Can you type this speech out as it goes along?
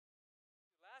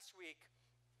last week,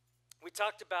 we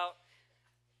talked about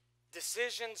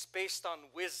decisions based on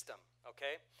wisdom,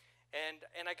 okay?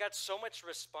 And I got so much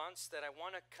response that I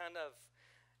want to kind of,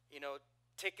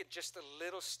 take it just a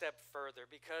little step further,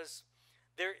 because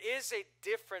there is a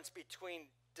difference between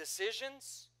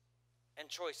decisions and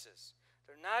choices.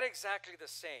 They're not exactly the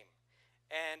same.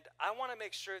 And I want to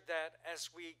make sure that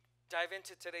as we dive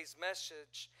into today's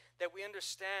message, that we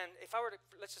understand,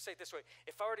 let's just say it this way,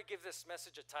 if I were to give this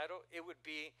message a title, it would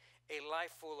be A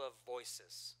Life Full of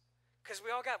Voices. Because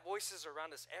we all got voices around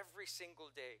us every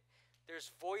single day.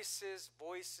 There's voices,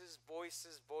 voices,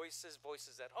 voices, voices,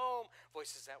 voices at home,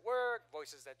 voices at work,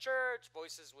 voices at church,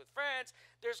 voices with friends.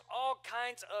 There's all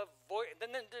kinds of voices.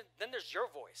 Then there's your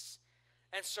voice.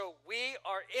 And so we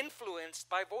are influenced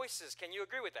by voices. Can you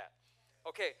agree with that?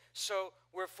 Okay, so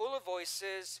we're full of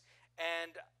voices,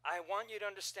 and I want you to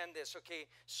understand this. Okay,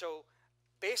 so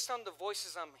based on the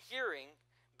voices I'm hearing,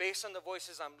 based on the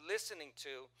voices I'm listening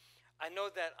to, I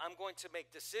know that I'm going to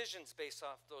make decisions based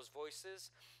off those voices.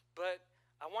 But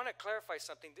I want to clarify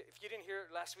something. If you didn't hear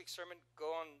last week's sermon,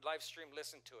 go on live stream,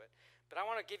 listen to it. But I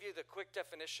want to give you the quick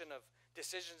definition of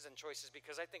decisions and choices,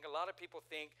 because I think a lot of people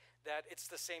think that it's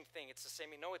the same thing. It's the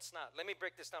same. No, it's not. Let me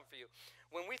break this down for you.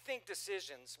 When we think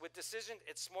decisions, with decision,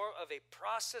 it's more of a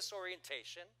process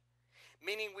orientation,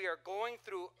 meaning we are going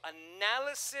through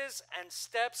analysis and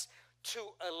steps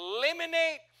to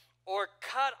eliminate or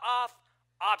cut off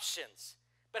options.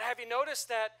 But have you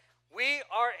noticed that we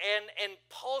are an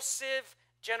impulsive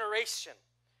generation?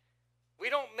 We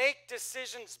don't make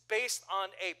decisions based on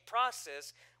a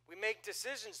process. We make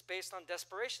decisions based on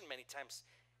desperation many times.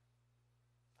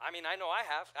 I mean, I know I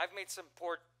have. I've made some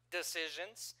poor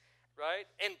decisions, right?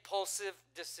 Impulsive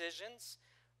decisions,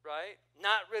 right?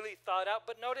 Not really thought out.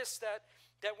 But notice that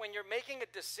when you're making a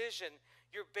decision,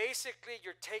 you're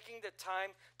taking the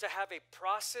time to have a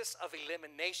process of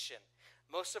elimination.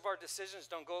 Most of our decisions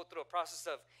don't go through a process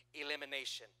of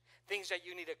elimination. Things that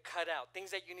you need to cut out, things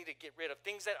that you need to get rid of,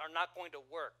 things that are not going to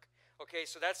work. Okay,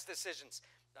 so that's decisions.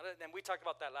 And we talked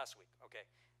about that last week. Okay,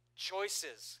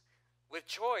 choices. With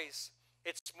choice,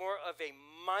 it's more of a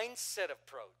mindset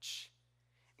approach,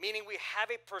 meaning we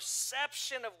have a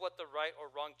perception of what the right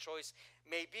or wrong choice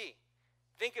may be.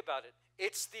 Think about it.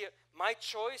 My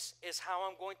choice is how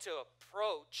I'm going to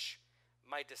approach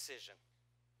my decision.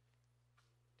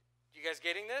 You guys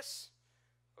getting this?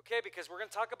 Okay, because we're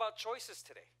going to talk about choices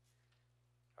today.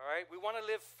 All right, we want to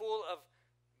live full of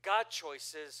God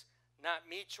choices, not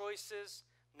me choices,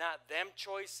 not them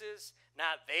choices,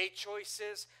 not they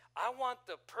choices. I want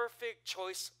the perfect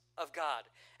choice of God.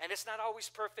 And it's not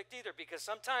always perfect either, because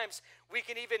sometimes we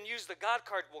can even use the God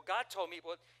card. Well, God told me,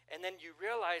 and then you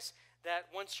realize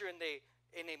that once you're in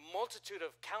a multitude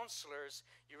of counselors,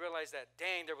 you realize that,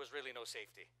 dang, there was really no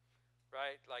safety.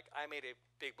 Right? Like, I made a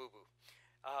big boo-boo.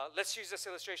 Let's use this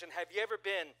illustration. Have you ever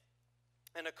been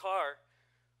in a car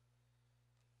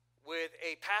with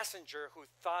a passenger who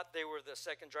thought they were the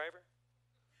second driver?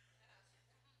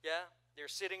 Yeah?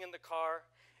 They're sitting in the car,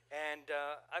 and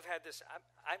I've had this.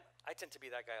 I tend to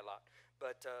be that guy a lot.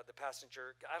 But the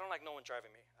passenger, I don't like no one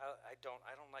driving me. I don't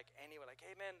like anyone. Like,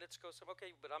 hey, man, let's go.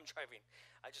 Okay, but I'm driving.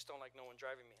 I just don't like no one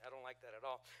driving me. I don't like that at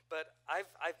all. But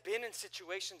I've been in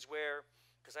situations where,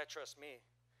 because I trust me,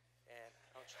 and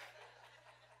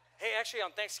hey, actually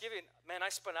on Thanksgiving, man, I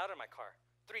spun out in my car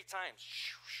 3 times,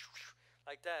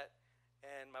 like that,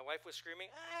 and my wife was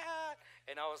screaming, ah,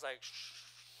 and I was like,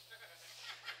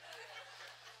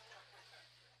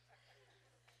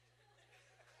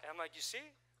 and I'm like, you see,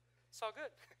 it's all good.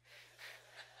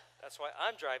 That's why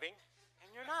I'm driving,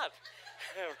 and you're not.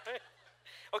 Right?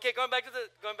 Okay, going back to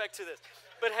this.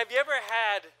 But have you ever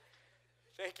had?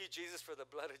 Thank you, Jesus, for the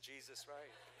blood of Jesus,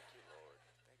 right? Thank you, Lord.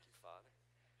 Thank you, Father.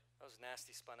 That was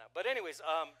nasty spun out. But anyways,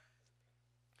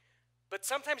 but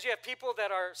sometimes you have people that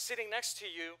are sitting next to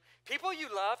you, people you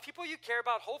love, people you care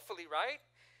about, hopefully, right?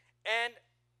 And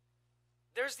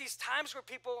there's these times where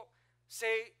people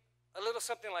say a little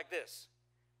something like this.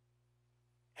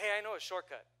 Hey, I know a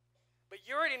shortcut. But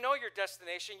you already know your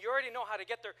destination. You already know how to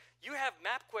get there. You have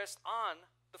MapQuest on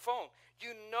the phone.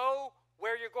 You know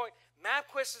where you're going.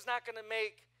 MapQuest is not going to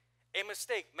make a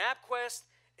mistake. MapQuest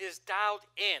is dialed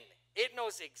in. It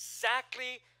knows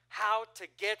exactly how to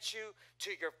get you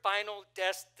to your final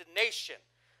destination.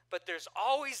 But there's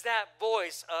always that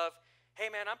voice of, hey,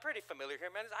 man, I'm pretty familiar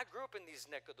here, man. I grew up in these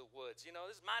neck of the woods. You know,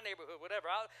 this is my neighborhood, whatever.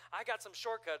 I got some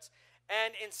shortcuts.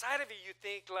 And inside of you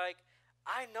think, like,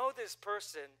 I know this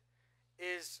person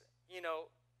is,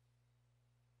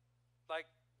 like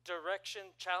direction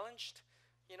challenged.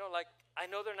 Like, I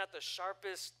know they're not the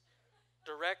sharpest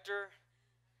director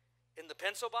in the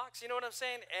pencil box. You know what I'm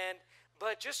saying?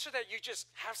 But just so that you just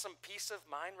have some peace of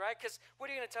mind, right? Because what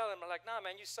are you going to tell them? Like, nah,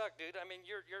 man, you suck, dude. I mean,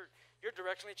 you're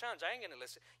directionally challenged. I ain't going to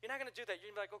listen. You're not going to do that. You're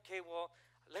going to be like, okay, well,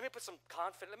 let me put some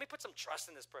confidence, let me put some trust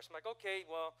in this person. I'm like, okay,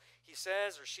 well, he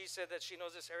says or she said that she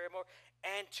knows this area more.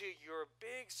 And to your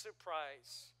big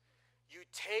surprise, you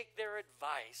take their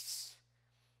advice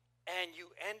and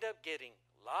you end up getting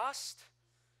lost,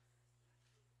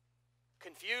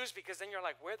 confused, because then you're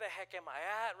like, where the heck am I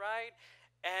at, right?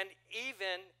 And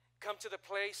even come to the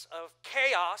place of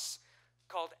chaos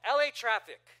called LA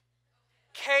traffic.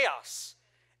 Chaos.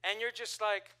 And you're just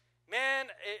like,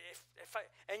 man, if I,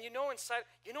 and you know inside,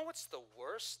 you know what's the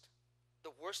worst?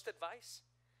 The worst advice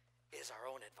is our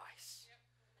own advice.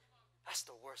 That's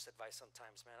the worst advice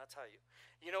sometimes, man, I'll tell you.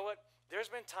 You know what? There's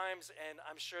been times, and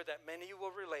I'm sure that many of you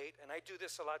will relate, and I do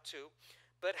this a lot too,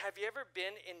 but have you ever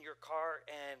been in your car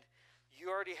and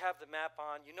you already have the map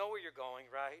on, you know where you're going,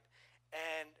 right?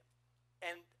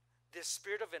 And this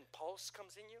spirit of impulse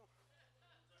comes in you.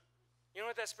 You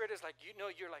know what that spirit is like? You know,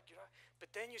 but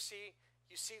then you see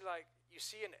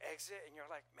an exit, and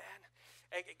you're like, man,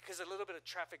 because a little bit of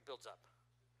traffic builds up.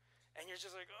 And you're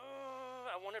just like, oh,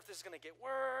 I wonder if this is going to get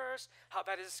worse. How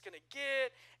bad is this going to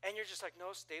get? And you're just like,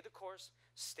 no, stay the course,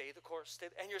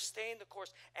 and you're staying the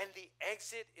course. And the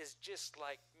exit is just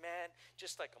like, man,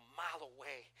 just like a mile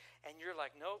away. And you're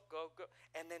like, no, go.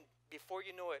 And then before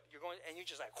you know it, you're going, and you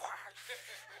just like,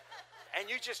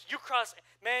 and you cross,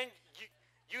 man,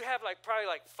 you have like probably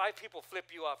like 5 people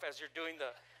flip you off as you're doing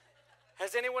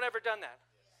has anyone ever done that?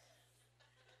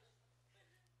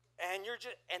 And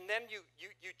and then you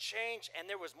change, and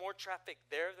there was more traffic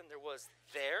there than there was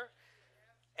there.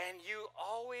 And you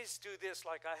always do this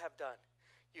like I have done.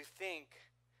 You think,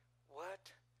 what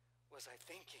was I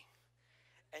thinking?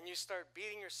 And you start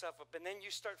beating yourself up, and then you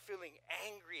start feeling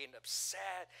angry and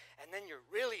upset, and then you're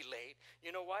really late. You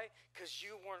know why? Because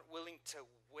you weren't willing to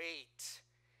wait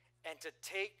and to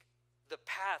take the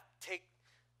path, take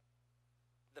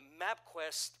the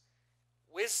MapQuest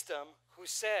wisdom, who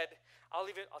said, I'll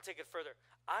take it further.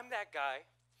 I'm that guy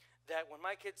that when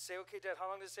my kids say, okay, Dad, how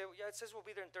long does it say? Yeah, it says we'll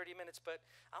be there in 30 minutes, but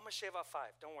I'm going to shave off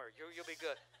 5. Don't worry, you'll be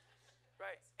good.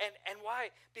 Right? And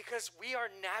why? Because we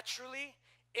are naturally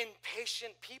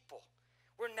impatient people.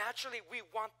 We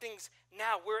want things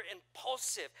now. We're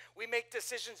impulsive. We make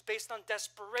decisions based on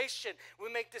desperation. We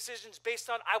make decisions based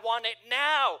on, I want it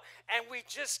now. And we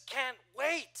just can't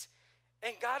wait.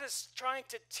 And God is trying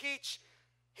to teach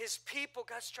his people.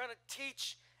 God's trying to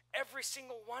teach every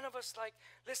single one of us, like,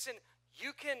 listen,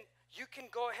 you can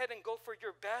go ahead and go for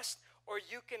your best, or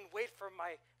you can wait for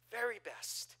my very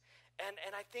best. And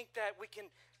I think that we can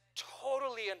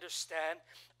totally understand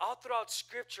all throughout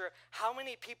Scripture how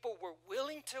many people were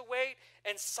willing to wait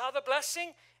and saw the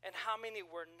blessing, and how many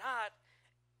were not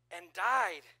and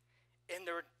died in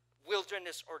their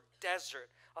wilderness or desert.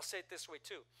 I'll say it this way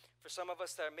too. For some of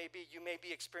us that you may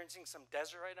be experiencing some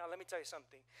desert right now, let me tell you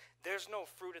something. There's no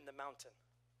fruit in the mountain.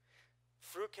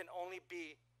 Fruit can only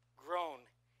be grown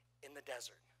in the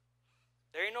desert.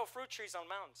 There ain't no fruit trees on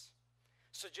mountains.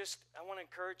 So I want to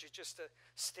encourage you just to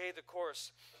stay the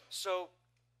course. So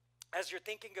as you're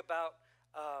thinking about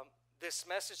this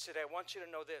message today, I want you to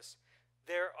know this.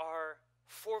 There are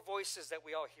 4 voices that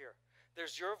we all hear.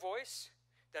 There's your voice.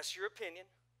 That's your opinion.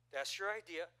 That's your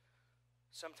idea.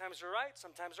 Sometimes we're right.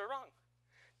 Sometimes we're wrong.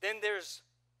 Then there's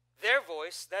their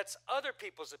voice. That's other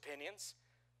people's opinions,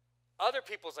 other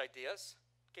people's ideas.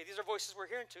 Okay, these are voices we're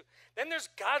hearing to. Then there's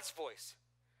God's voice.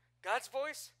 God's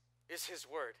voice is his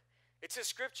word. It's his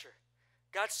scripture.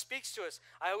 God speaks to us.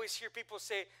 I always hear people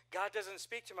say, God doesn't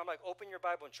speak to me. I'm like, open your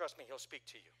Bible and trust me, he'll speak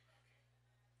to you.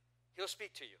 He'll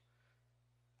speak to you.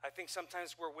 I think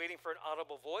sometimes we're waiting for an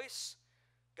audible voice.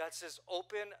 God says,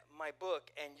 open my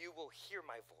book and you will hear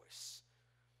my voice.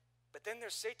 But then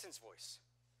there's Satan's voice.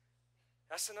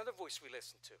 That's another voice we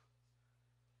listen to.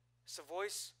 It's the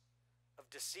voice of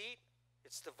deceit.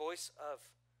 It's the voice of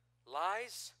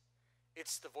lies.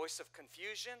 It's the voice of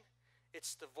confusion.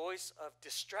 It's the voice of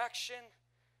distraction.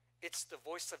 It's the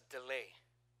voice of delay.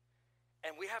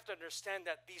 And we have to understand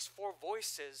that these 4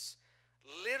 voices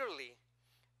literally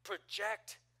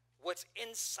project what's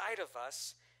inside of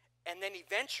us, and then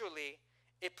eventually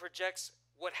it projects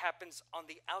what happens on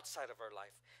the outside of our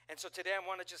life. And so today I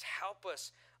want to just help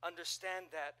us understand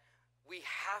that we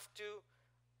have to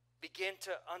begin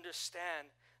to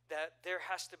understand that there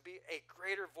has to be a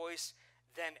greater voice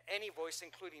than any voice,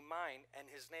 including mine, and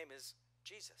his name is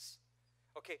Jesus.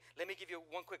 Okay, let me give you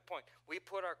one quick point. We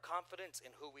put our confidence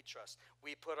in who we trust.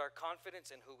 We put our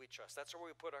confidence in who we trust. That's where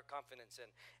we put our confidence in.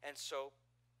 And so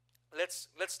let's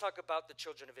talk about the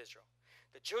children of Israel.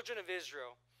 The children of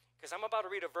Israel because I'm about to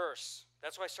read a verse.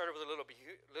 That's why I started with a little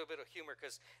bit of humor,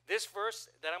 because this verse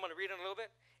that I'm going to read in a little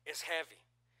bit is heavy.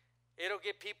 It'll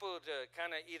get people to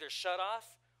kind of either shut off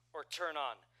or turn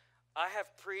on. I have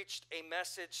preached a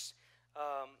message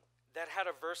that had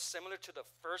a verse similar to the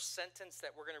first sentence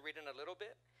that we're going to read in a little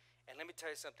bit. And let me tell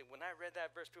you something. When I read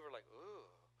that verse, people were like, ooh,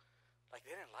 like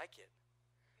they didn't like it.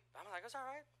 I'm like, it's all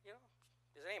right, you know.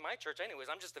 This ain't my church anyways.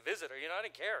 I'm just a visitor, you know. I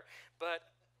didn't care. But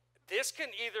this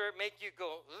can either make you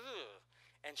go, ugh,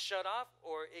 and shut off,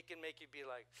 or it can make you be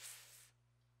like,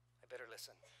 I better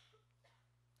listen.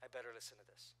 I better listen to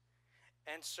this.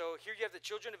 And so here you have the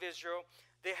children of Israel.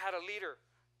 They had a leader.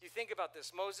 You think about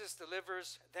this. Moses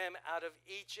delivers them out of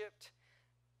Egypt.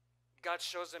 God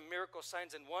shows them miracle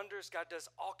signs and wonders. God does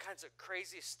all kinds of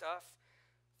crazy stuff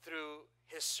through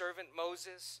his servant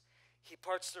Moses. He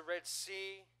parts the Red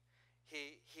Sea.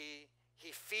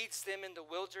 He feeds them in the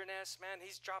wilderness. Man,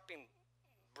 he's dropping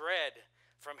bread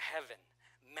from heaven,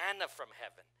 manna from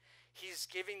heaven. He's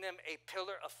giving them a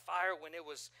pillar of fire when it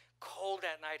was cold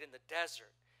at night in the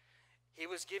desert. He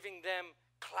was giving them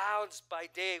clouds by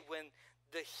day when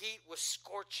the heat was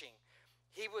scorching.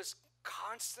 He was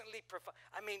constantly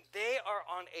they are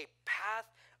on a path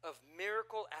of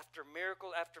miracle after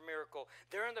miracle after miracle.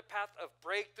 They're on the path of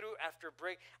breakthrough after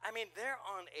they're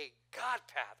on a God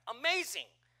path. Amazing.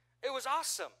 It was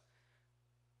awesome.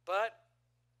 But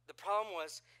the problem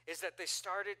is that they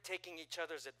started taking each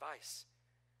other's advice.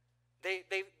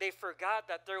 They forgot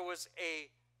that there was a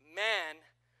man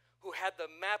who had the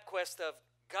MapQuest of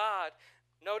God.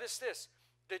 Notice this.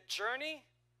 The journey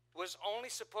was only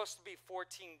supposed to be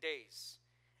 14 days.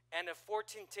 And a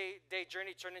 14-day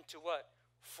journey turned into what?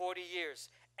 40 years.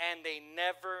 And they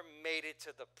never made it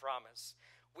to the promise.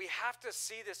 We have to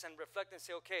see this and reflect and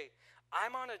say, okay,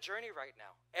 I'm on a journey right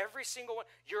now. Every single one.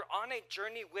 You're on a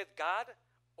journey with God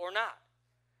or not.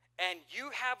 And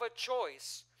you have a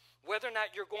choice whether or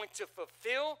not you're going to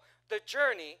fulfill the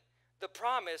journey, the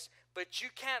promise, but you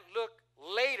can't look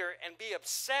later and be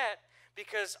upset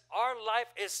because our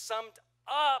life is summed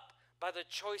up by the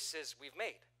choices we've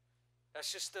made.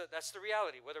 That's the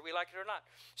reality, whether we like it or not.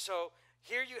 So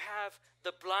here you have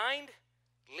the blind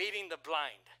leading the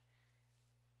blind.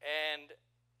 And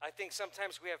I think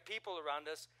sometimes we have people around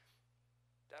us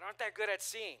that aren't that good at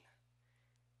seeing.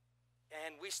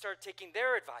 And we start taking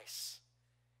their advice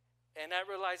and not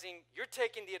realizing you're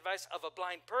taking the advice of a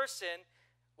blind person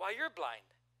while you're blind.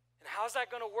 And how's that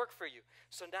going to work for you?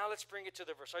 So now let's bring it to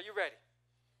the verse. Are you ready?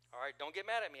 All right, don't get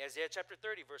mad at me. Isaiah chapter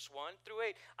 30, verse 1 through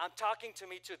 8. I'm talking to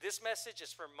me too. This message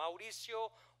is from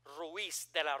Mauricio Ruiz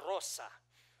de la Rosa.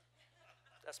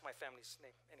 That's my family's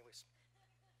name. Anyways.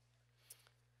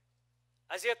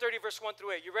 Isaiah 30, verse 1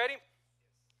 through 8. You ready?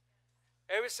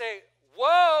 Everybody say,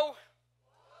 whoa.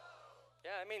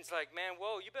 Yeah, it means like, man,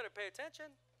 whoa, you better pay attention.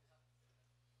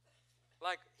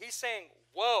 Like, he's saying,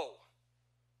 whoa.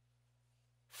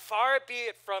 Far be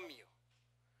it from you.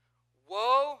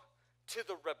 Woe to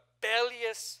the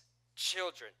rebellious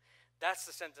children. That's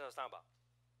the sentence I was talking about.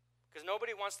 Because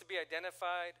nobody wants to be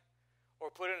identified or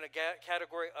put in a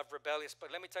category of rebellious.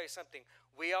 But let me tell you something.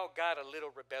 We all got a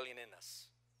little rebellion in us.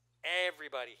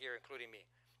 Everybody here, including me.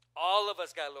 All of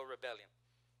us got a little rebellion.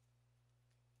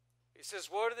 He says,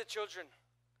 woe to the children,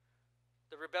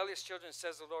 the rebellious children,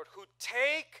 says the Lord, who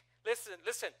take,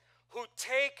 listen, who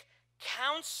take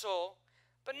counsel,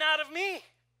 but not of me,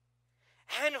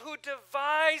 and who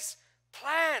devise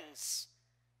plans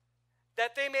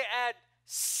that they may add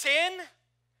sin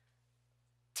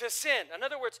to sin. In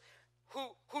other words,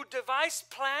 who devise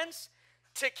plans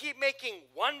to keep making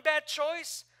one bad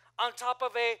choice on top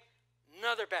of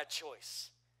another bad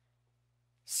choice.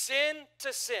 Sin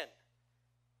to sin.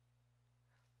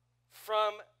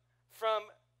 From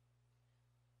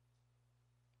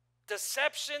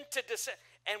deception to deception.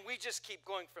 And we just keep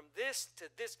going from this to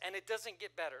this, and it doesn't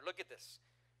get better. Look at this.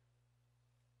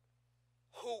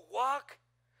 Who walk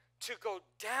to go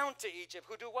down to Egypt.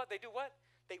 Who do what? They do what?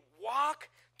 They walk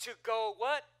to go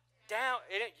what? Down.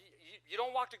 You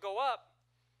don't walk to go up.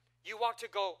 You walk to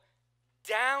go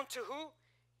down to who?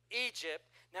 Egypt.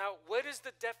 Now, what is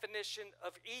the definition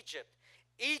of Egypt?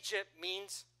 Egypt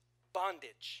means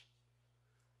bondage.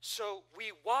 So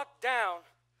we walk down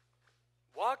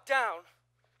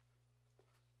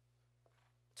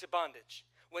to bondage,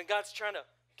 when God's trying to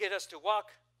get us to walk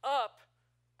up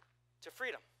to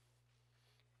freedom.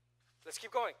 Let's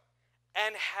keep going.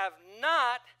 And have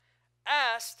not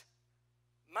asked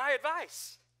my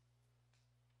advice.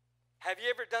 Have you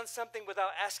ever done something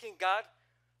without asking God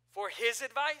for his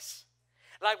advice?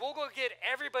 Like, we'll go get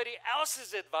everybody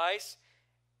else's advice,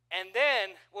 and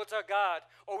then we'll tell God,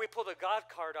 or we pull the God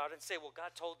card out and say, well,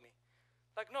 God told me.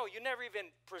 Like, no, you never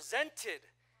even presented.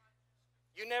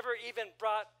 You never even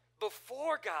brought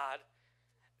before God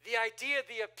the idea,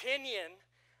 the opinion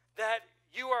that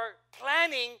you are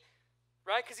planning,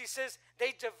 right? Because he says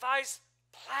they devise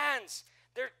plans.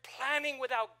 They're planning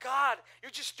without God.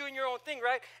 You're just doing your own thing,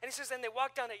 right? And he says, and they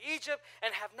walked down to Egypt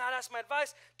and have not asked my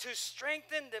advice to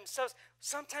strengthen themselves.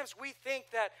 Sometimes we think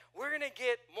that we're going to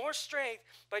get more strength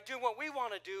by doing what we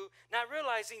want to do, not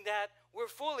realizing that we're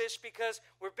foolish because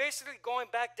we're basically going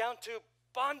back down to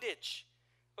bondage.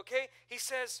 Okay? He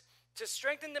says to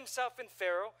strengthen themselves in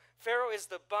Pharaoh. Pharaoh is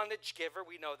the bondage giver.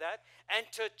 We know that. And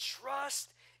to trust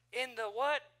in the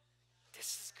what? This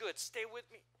is good. Stay with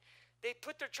me. They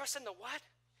put their trust in the what?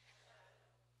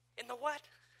 In the what?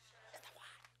 In the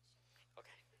what?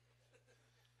 Okay.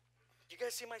 Do you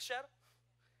guys see my shadow?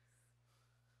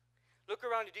 Look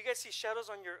around you. Do you guys see shadows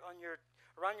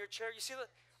around your chair? You see the?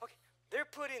 Okay. They're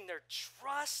putting their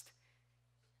trust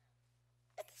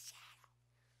in the shadow.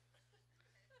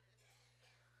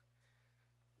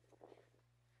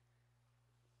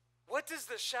 What does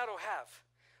the shadow have?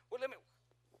 Well,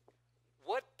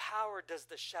 what power does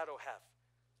the shadow have?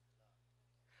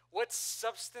 What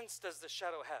substance does the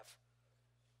shadow have?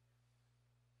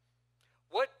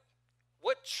 What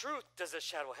truth does the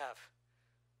shadow have?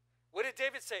 What did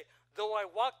David say? Though I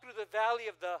walk through the valley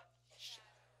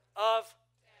of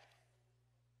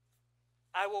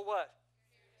I will what?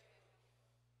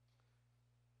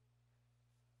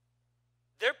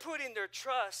 They're putting their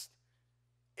trust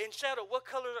in shadow. What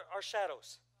color are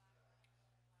shadows?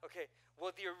 Okay,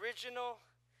 well, the original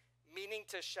meaning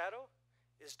to shadow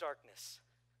is darkness.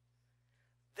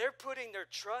 They're putting their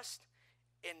trust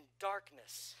in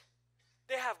darkness.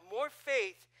 They have more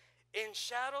faith in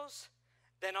shadows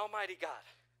than Almighty God.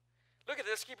 Look at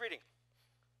this. Let's keep reading.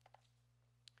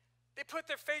 They put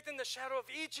their faith in the shadow of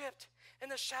Egypt, in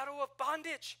the shadow of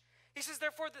bondage. He says,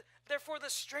 therefore the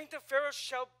strength of Pharaoh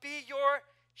shall be your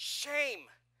shame,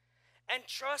 and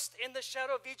trust in the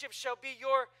shadow of Egypt shall be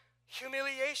your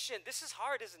humiliation. This is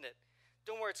hard, isn't it?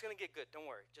 Don't worry, it's going to get good. Don't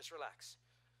worry, just relax.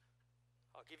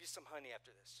 I'll give you some honey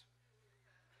after this.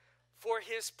 For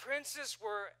his princes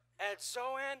were at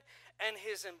Zoan, and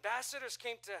his ambassadors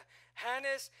came to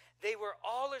Hanes. They were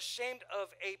all ashamed of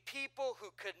a people who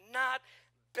could not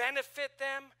benefit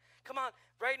them. Come on,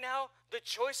 right now, the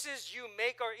choices you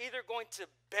make are either going to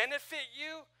benefit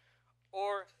you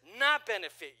or not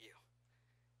benefit you,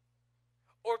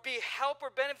 or be help or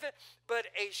benefit, but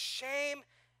a shame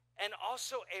and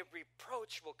also a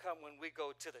reproach will come when we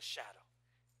go to the shadow.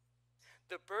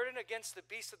 The burden against the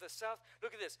beasts of the south.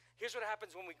 Look at this. Here's what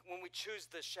happens when we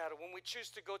choose the shadow. When we choose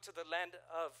to go to the land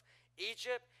of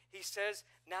Egypt, he says,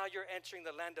 now you're entering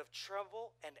the land of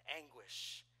trouble and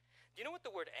anguish. Do you know what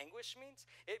the word anguish means?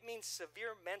 It means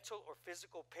severe mental or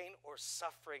physical pain or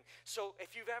suffering. So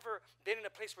if you've ever been in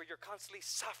a place where you're constantly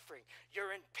suffering,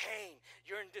 you're in pain,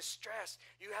 you're in distress,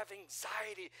 you have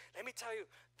anxiety, let me tell you,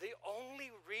 the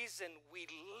only reason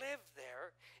we live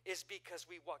there is because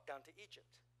we walked down to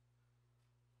Egypt.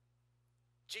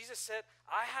 Jesus said,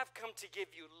 I have come to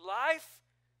give you life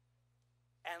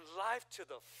and life to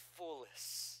the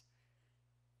fullest.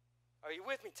 Are you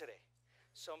with me today?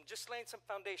 So I'm just laying some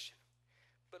foundation.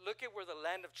 But look at where the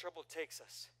land of trouble takes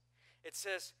us. It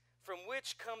says, from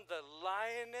which come the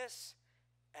lioness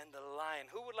and the lion.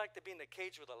 Who would like to be in the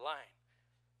cage with a lion?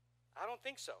 I don't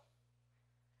think so.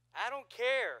 I don't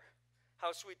care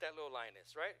how sweet that little lion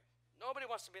is, right? Nobody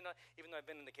wants to be in even though I've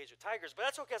been in the cage with tigers, but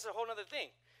that's okay. That's a whole other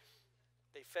thing.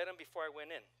 They fed him before I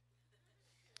went in.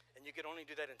 And you could only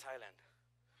do that in Thailand.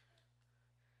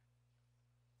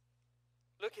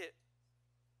 Look at,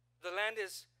 the land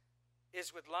is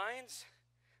with lions.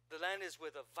 The land is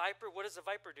with a viper. What does a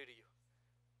viper do to you?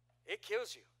 It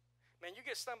kills you. Man, you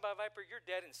get stung by a viper, you're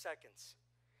dead in seconds.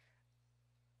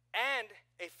 And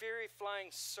a fiery flying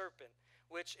serpent,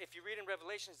 which if you read in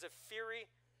Revelations, the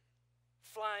fiery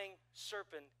flying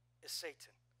serpent is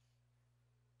Satan.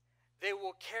 They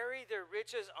will carry their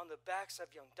riches on the backs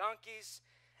of young donkeys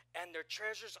and their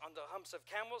treasures on the humps of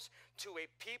camels to a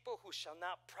people who shall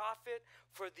not profit,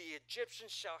 for the Egyptians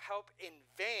shall help in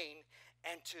vain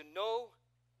and to no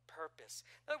purpose.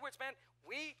 In other words, man,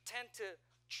 we tend to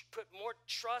put more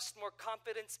trust, more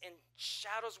confidence in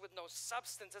shadows with no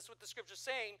substance. That's what the scripture's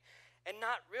saying, and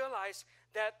not realize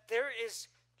that there is,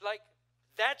 like,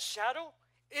 that shadow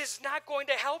is not going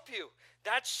to help you.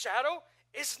 That shadow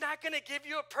is not going to give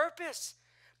you a purpose.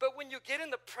 But when you get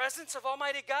in the presence of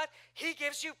Almighty God, He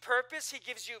gives you purpose, He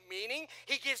gives you meaning,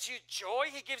 He gives you joy,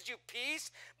 He gives you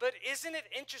peace. But isn't it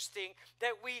interesting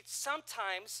that we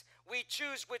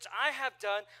choose, which I have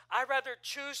done, I rather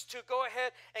choose to go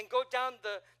ahead and go down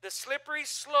the slippery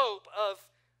slope of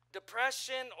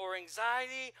depression or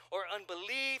anxiety or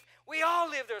unbelief. We all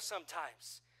live there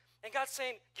sometimes. And God's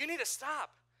saying, you need to stop.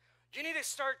 You need to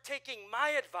start taking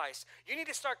my advice. You need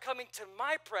to start coming to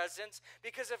my presence,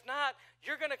 because if not,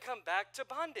 you're going to come back to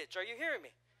bondage. Are you hearing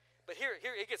me? But here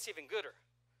it gets even gooder.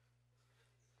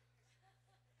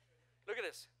 Look at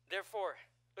this. Therefore,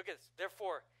 look at this.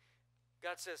 Therefore,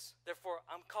 God says, therefore,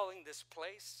 I'm calling this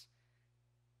place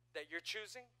that you're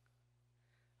choosing,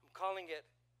 I'm calling it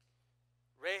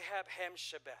Rahab Hem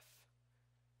Shebeth.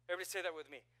 Everybody say that with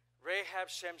me.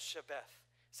 Rahab Shem Shebeth.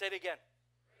 Say it again.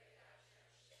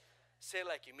 Say it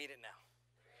like you mean it now.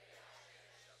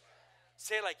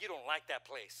 Say it like you don't like that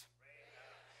place.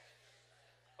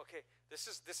 Okay,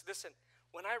 listen.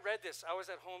 When I read this, I was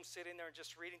at home sitting there and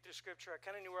just reading through scripture. I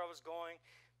kind of knew where I was going.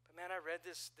 But man, I read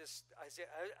this Isaiah.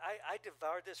 I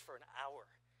devoured this for an hour.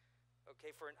 Okay,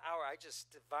 for an hour, I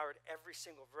just devoured every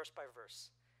single verse by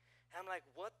verse. And I'm like,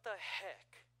 what the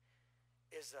heck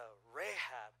is a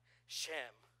Rahab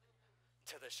Shem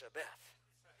to the Shebeth?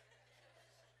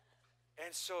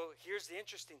 And so here's the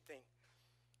interesting thing.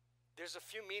 There's a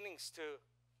few meanings to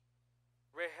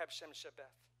Rahab Shem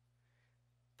Shebeth.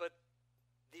 But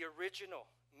the original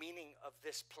meaning of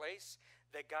this place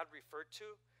that God referred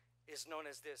to is known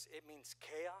as this. It means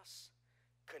chaos,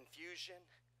 confusion,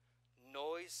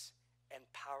 noise, and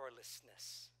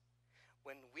powerlessness.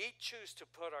 When we choose to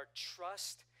put our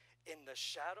trust in the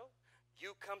shadow,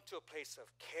 you come to a place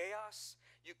of chaos.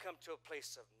 You come to a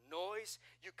place of noise.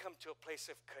 You come to a place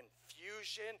of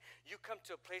confusion. You come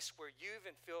to a place where you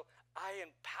even feel, I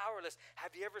am powerless.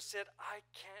 Have you ever said, I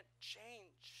can't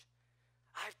change?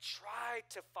 I've tried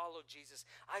to follow Jesus.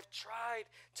 I've tried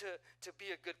to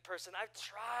be a good person. I've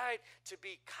tried to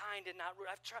be kind and not rude.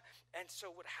 I've tried. And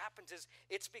so what happens is,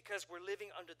 it's because we're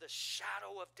living under the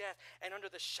shadow of death. And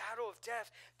under the shadow of death,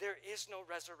 there is no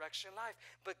resurrection life.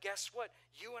 But guess what?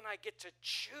 You and I get to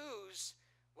choose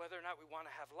whether or not we want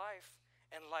to have life,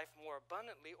 and life more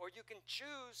abundantly, or you can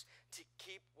choose to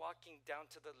keep walking down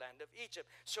to the land of Egypt.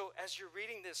 So as you're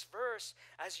reading this verse,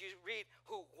 as you read,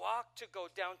 who walked to go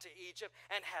down to Egypt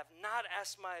and have not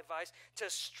asked my advice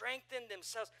to strengthen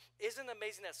themselves. Isn't it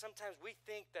amazing that sometimes we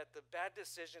think that the bad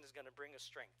decision is going to bring us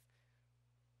strength?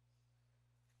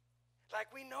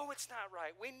 Like, we know it's not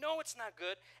right. We know it's not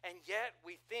good, and yet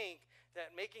we think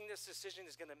that making this decision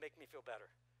is going to make me feel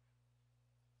better.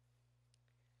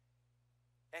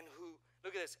 And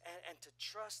look at this, and to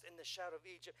trust in the shadow of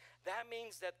Egypt. That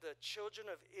means that the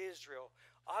children of Israel,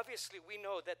 obviously we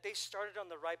know that they started on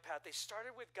the right path. They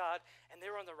started with God, and they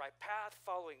were on the right path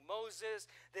following Moses.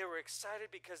 They were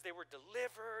excited because they were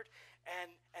delivered,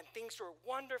 and things were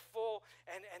wonderful,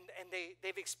 and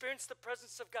they've experienced the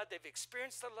presence of God. They've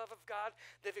experienced the love of God.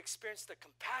 They've experienced the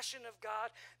compassion of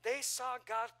God. They saw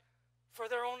God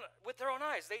with their own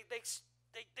eyes.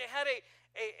 They had a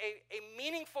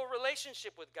meaningful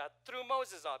relationship with God through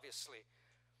Moses, obviously.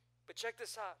 But check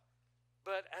this out.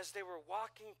 But as they were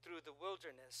walking through the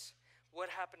wilderness, what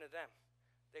happened to them?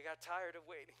 They got tired of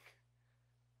waiting.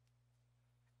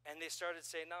 And they started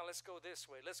saying, no, let's go this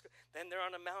way. Let's go. Then they're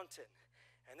on a mountain,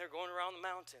 and they're going around the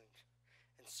mountain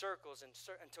in circles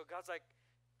until God's like,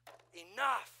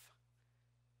 enough.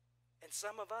 And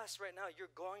some of us right now,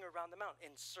 you're going around the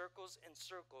mountain in circles and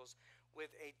circles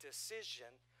with a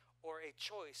decision or a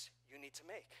choice you need to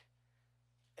make.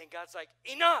 And God's like,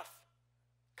 enough!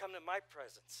 Come to my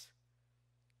presence.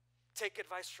 Take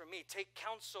advice from me. Take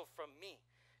counsel from me.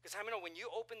 Because how many know when you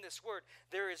open this word,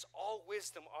 there is all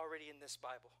wisdom already in this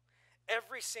Bible.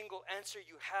 Every single answer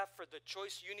you have for the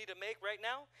choice you need to make right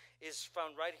now is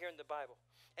found right here in the Bible.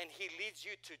 And He leads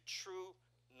you to true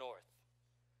north.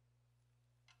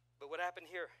 But what happened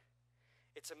here?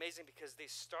 It's amazing because they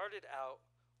started out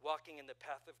walking in the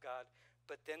path of God,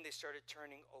 but then they started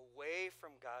turning away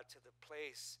from God to the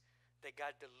place that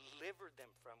God delivered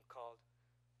them from, called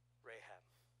Rahab.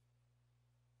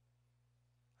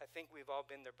 I think we've all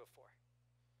been there before.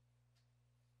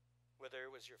 Whether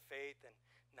it was your faith and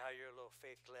now you're a little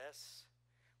faithless,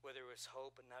 whether it was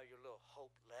hope and now you're a little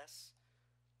hopeless,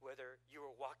 whether you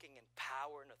were walking in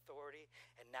power and authority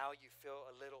and now you feel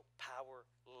a little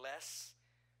powerless.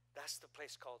 That's the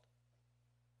place called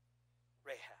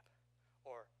Rahab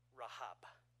or Rahab.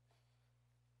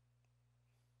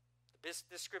 This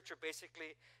scripture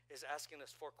basically is asking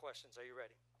us 4 questions. Are you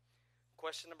ready?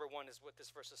 Question number 1 is what this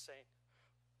verse is saying.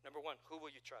 Number 1, who will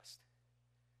you trust?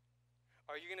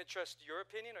 Are you going to trust your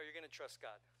opinion, or are you going to trust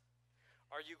God?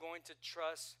 Are you going to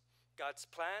trust God's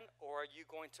plan, or are you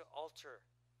going to alter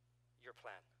your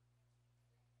plan?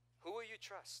 Who will you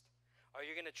trust? Are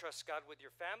you going to trust God with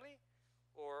your family,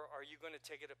 or are you going to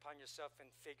take it upon yourself and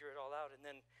figure it all out and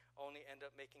then only end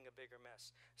up making a bigger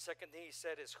mess? Second thing he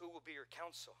said is, who will be your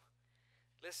counsel?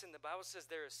 Listen, the Bible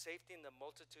says there is safety in the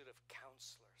multitude of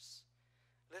counselors.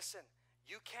 Listen,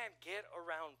 you can't get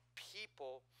around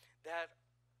people that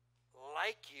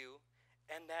like you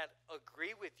and that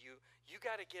agree with you. You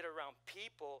got to get around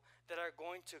people that are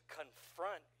going to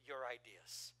confront your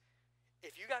ideas.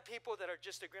 If you got people that are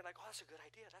just agreeing, like, oh, that's a good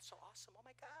idea, that's so awesome, oh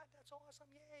my God, that's so awesome,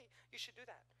 yay, you should do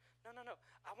that. No.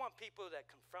 I want people that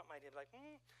confront my idea, like,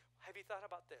 have you thought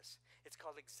about this? It's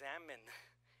called examine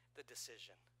the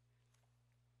decision.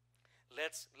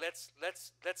 Let's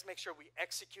make sure we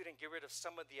execute and get rid of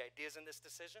some of the ideas in this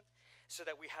decision so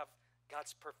that we have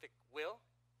God's perfect will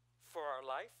for our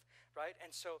life, right?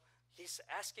 And so he's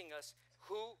asking us,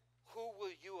 who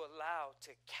will you allow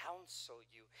to counsel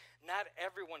you? Not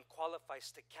everyone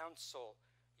qualifies to counsel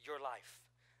your life.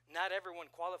 Not everyone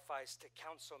qualifies to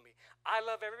counsel me. I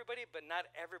love everybody, but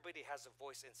not everybody has a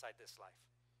voice inside this life.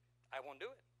 I won't do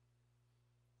it.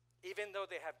 Even though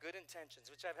they have good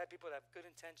intentions, which I've had people that have good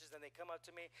intentions, and they come up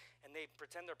to me and they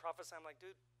pretend they're prophesying. I'm like,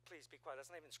 dude, please be quiet. That's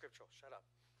not even scriptural. Shut up.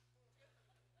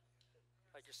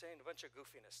 Like, you're saying a bunch of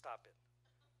goofiness. Stop it.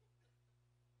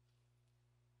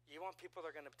 You want people that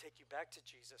are going to take you back to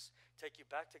Jesus, take you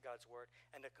back to God's word,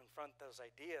 and to confront those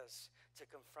ideas, to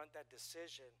confront that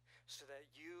decision so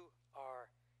that you are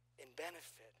in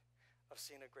benefit of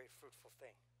seeing a great fruitful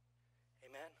thing.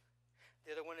 Amen?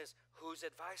 The other one is, whose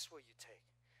advice will you take?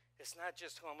 It's not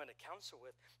just who I'm going to counsel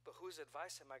with, but whose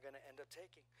advice am I going to end up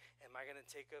taking? Am I going to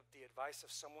take up the advice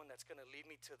of someone that's going to lead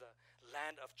me to the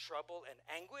land of trouble and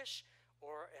anguish?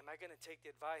 Or am I going to take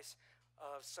the advice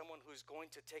of someone who's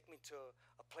going to take me to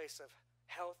a place of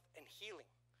health and healing?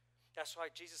 That's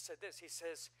why Jesus said this. He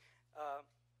says,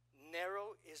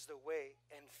 narrow is the way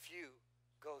and few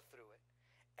go through it.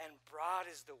 And broad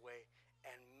is the way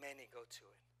and many go to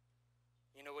it.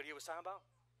 You know what he was talking about?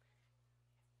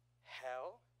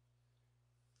 Hell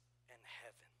and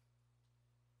heaven.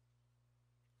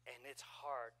 And it's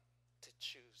hard to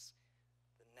choose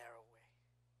the narrow way.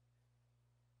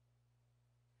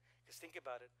 Because think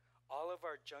about it. All of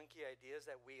our junky ideas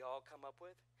that we all come up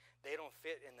with, they don't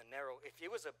fit in the narrow. If it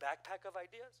was a backpack of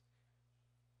ideas,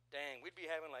 dang, we'd be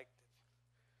having like,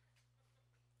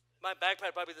 my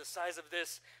backpack probably the size of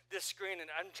this screen,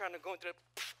 and I'm trying to go into it,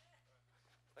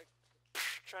 like,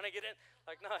 trying to get in.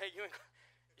 Like, no, hey, you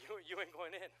ain't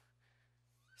going in.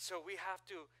 So we have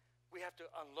to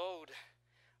unload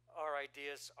our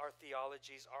ideas, our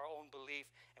theologies, our own belief,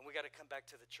 and we got to come back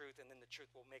to the truth, and then the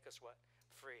truth will make us what?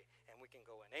 Free, and we can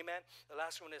go in. Amen? The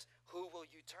last one is, who will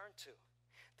you turn to?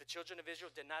 The children of Israel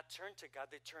did not turn to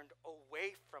God. They turned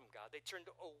away from God. They turned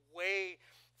away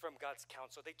from God's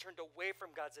counsel. They turned away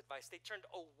from God's advice. They turned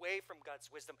away from God's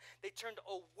wisdom. They turned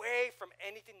away from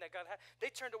anything that God had.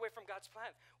 They turned away from God's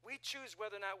plan. We choose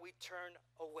whether or not we turn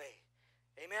away.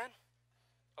 Amen?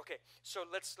 Okay, so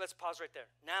let's pause right there.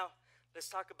 Now, let's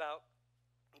talk about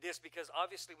this, because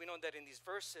obviously we know that in these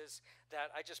verses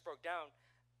that I just broke down,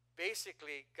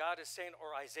 basically God is saying,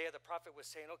 or Isaiah the prophet was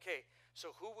saying, okay,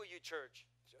 so who will you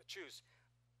choose?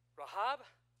 Rahab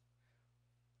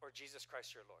or Jesus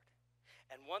Christ your Lord?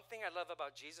 And one thing I love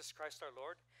about Jesus Christ our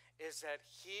Lord is that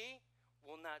he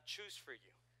will not choose for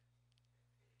you.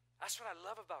 That's what I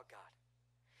love about God.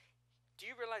 Do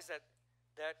you realize that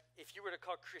if you were to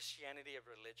call Christianity a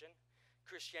religion,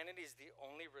 Christianity is the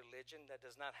only religion that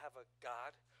does not have a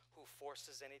God who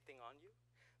forces anything on you,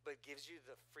 but gives you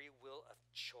the free will of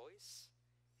choice?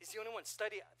 He's the only one.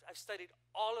 I've studied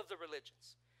all of the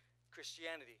religions.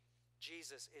 Christianity,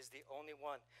 Jesus is the only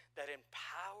one that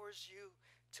empowers you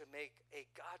to make a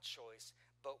God choice,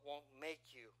 but won't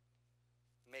make you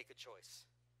make a choice.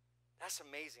 That's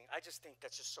amazing. I just think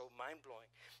that's just so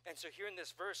mind-blowing. And so here in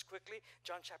this verse, quickly,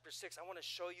 John chapter 6, I want to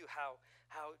show you how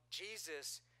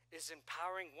Jesus is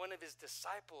empowering one of his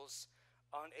disciples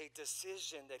on a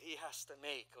decision that he has to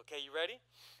make. Okay, you ready?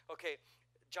 Okay,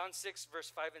 John 6, verse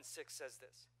 5 and 6 says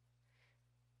this.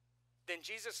 Then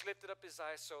Jesus lifted up his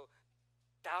eyes, so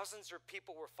thousands of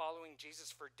people were following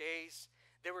Jesus for days.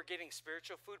 They were getting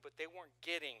spiritual food, but they weren't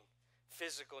getting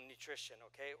physical nutrition,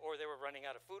 okay? Or they were running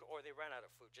out of food, or they ran out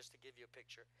of food, just to give you a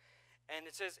picture. And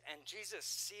it says, and Jesus,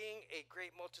 seeing a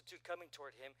great multitude coming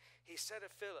toward him, he said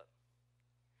to Philip,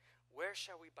 where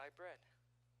shall we buy bread,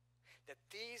 that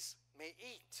these may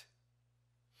eat?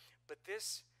 But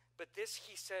this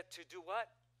he said to do what?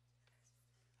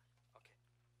 Okay.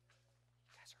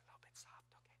 You guys are a little bit soft.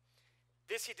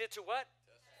 This he did to what?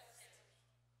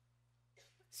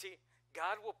 See,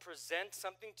 God will present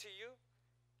something to you,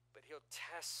 but he'll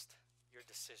test your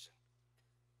decision.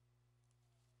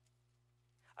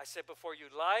 I set before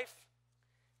you life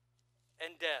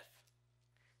and death,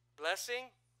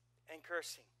 blessing and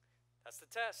cursing. That's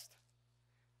the test.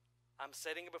 I'm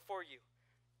setting it before you.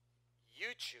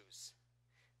 You choose.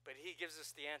 But he gives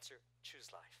us the answer. Choose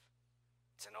life.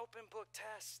 It's an open book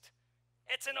test.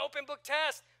 It's an open book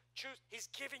test. Choose. He's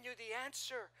giving you the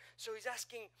answer. So he's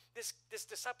asking this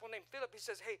disciple named Philip. He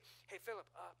says, hey Philip,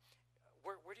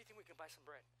 where do you think we can buy some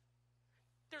bread?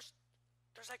 There's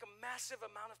like a massive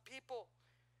amount of people.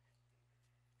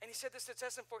 And he said this to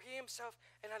test him, for he himself,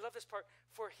 and I love this part,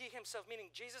 for he himself, meaning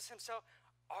Jesus himself,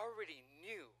 already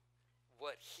knew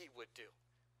what he would do.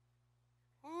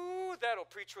 Ooh, that'll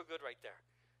preach real good right there.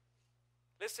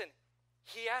 Listen,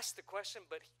 he asked the question,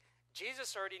 but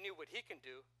Jesus already knew what he can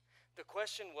do. The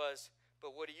question was,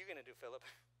 but what are you going to do, Philip?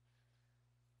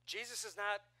 Jesus is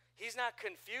not, he's not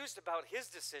confused about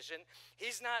his decision.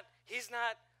 He's not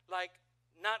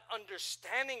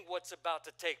understanding what's about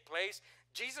to take place.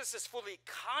 Jesus is fully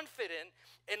confident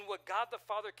in what God the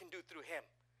Father can do through him.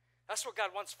 That's what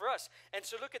God wants for us. And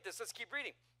so look at this. Let's keep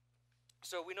reading.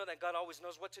 So we know that God always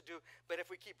knows what to do. But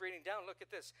if we keep reading down, look at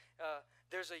this.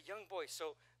 There's a young boy.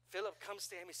 So Philip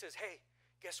comes to him. He says, hey,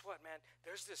 guess what, man?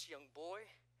 There's this young boy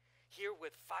here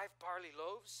with 5 barley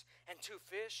loaves and 2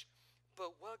 fish.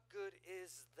 But what good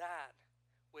is that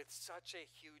with such a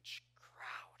huge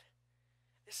crowd?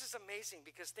 This is amazing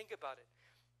because think about it.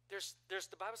 There's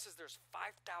the Bible says there's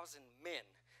 5,000 men,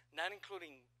 not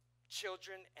including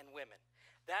children and women.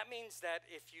 That means that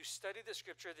if you study the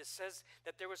scripture, this says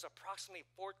that there was approximately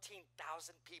 14,000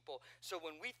 people. So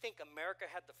when we think America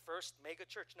had the first mega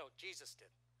church, no, Jesus did.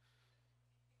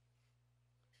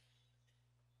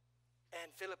 And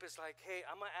Philip is like, hey,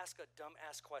 I'm going to ask a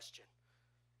dumb-ass question.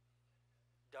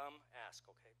 Dumb ask,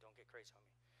 okay? Don't get crazy on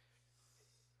me.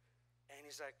 And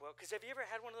he's like, well, because have you ever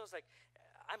had one of those, like,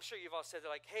 I'm sure you've all said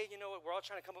that, like, hey, you know what, we're all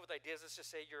trying to come up with ideas. Let's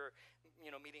just say you're,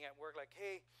 meeting at work, like,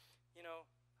 hey,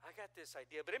 I got this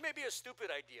idea, but it may be a stupid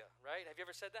idea, right? Have you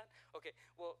ever said that? Okay,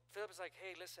 well, Philip is like,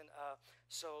 hey, listen,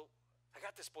 so I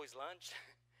got this boy's lunch,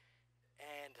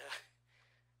 and,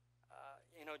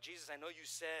 Jesus, I know you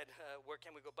said, where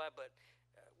can we go buy, but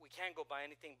we can't go buy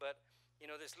anything, but,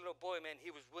 this little boy, man, he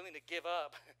was willing to give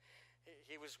up.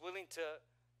 He was willing to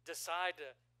decide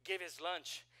to give his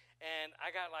lunch, and I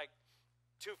got like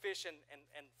 2 fish and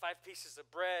 5 pieces of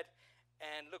bread,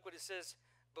 and look what it says,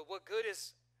 but what good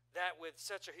is that with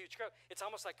such a huge crowd? It's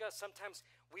almost like us. Sometimes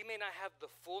we may not have the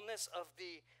fullness of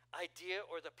the idea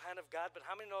or the plan of God, but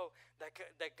how many know that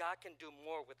God can do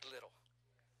more with little?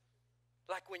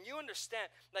 Like when you understand,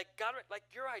 like God, like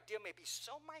your idea may be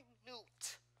so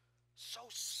minute, so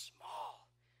small,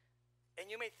 and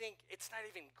you may think it's not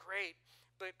even great,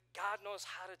 but God knows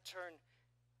how to turn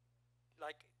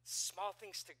like small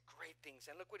things to great things.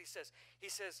 And look what he says.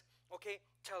 He says, okay,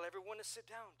 tell everyone to sit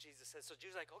down, Jesus says. So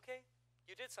Jesus is like, okay,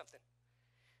 you did something.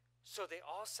 So they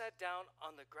all sat down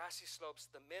on the grassy slopes.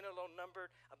 The men alone numbered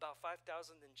about 5,000.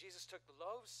 Then Jesus took the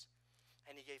loaves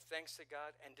and he gave thanks to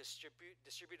God and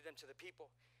distributed them to the people.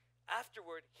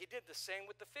 Afterward, he did the same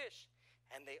with the fish.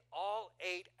 And they all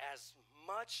ate as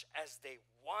much as they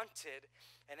wanted.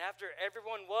 And after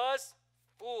everyone was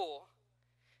full,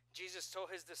 Jesus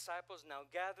told his disciples, now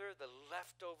gather the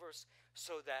leftovers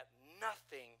so that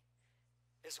nothing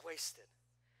is wasted.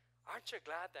 Aren't you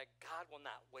glad that God will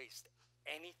not waste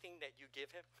anything that you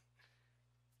give him?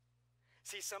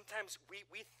 See, sometimes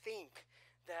we think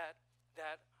that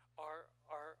our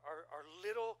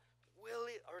little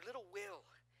will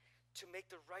to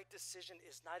make the right decision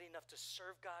is not enough to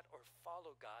serve God or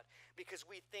follow God, because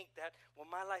we think that, well,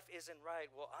 my life isn't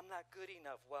right. Well, I'm not good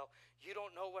enough. Well, you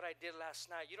don't know what I did last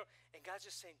night. And God's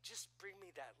just saying, just bring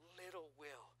me that little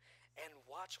will and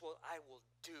watch what I will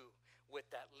do with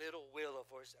that little will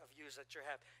of yours that you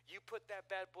have. You put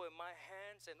that bad boy in my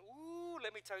hands and ooh,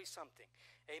 let me tell you something.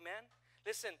 Amen?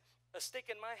 Listen, a stick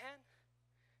in my hand,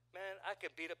 man, I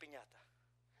could beat a piñata.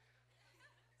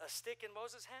 A stick in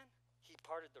Moses' hand, he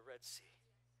parted the Red Sea.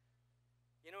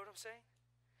 You know what I'm saying?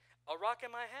 A rock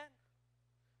in my hand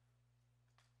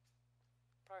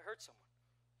probably hurt someone.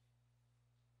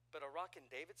 But a rock in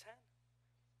David's hand,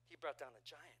 he brought down a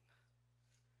giant.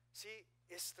 See,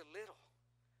 it's the little.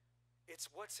 It's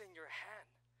what's in your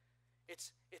hand.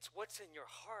 It's what's in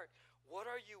your heart. What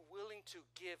are you willing to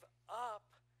give up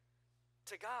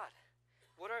to God?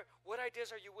 What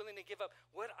ideas are you willing to give up?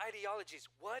 What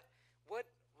ideologies? What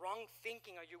wrong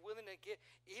thinking are you willing to give?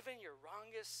 Even your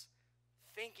wrongest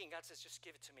thinking, God says, just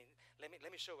give it to me. Let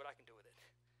me show what I can do with it.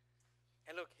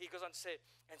 And look, he goes on to say,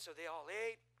 and so they all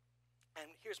ate. And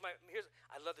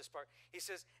I love this part. He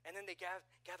says, and then they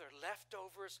gather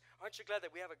leftovers. Aren't you glad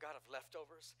that we have a God of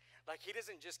leftovers? Like, he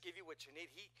doesn't just give you what you need.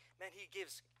 He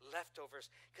gives leftovers.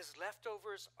 Because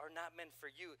leftovers are not meant for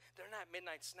you. They're not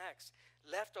midnight snacks.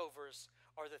 Leftovers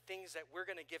are the things that we're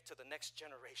going to give to the next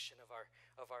generation of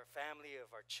our family,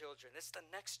 of our children. It's the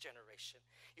next generation.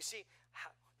 You see,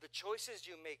 the choices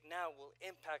you make now will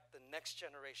impact the next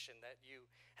generation that you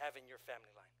have in your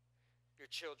family line, your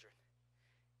children.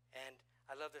 And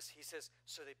I love this. He says,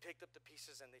 so they picked up the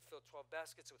pieces and they filled 12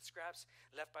 baskets with scraps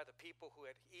left by the people who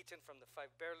had eaten from the 5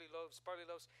 barley loaves.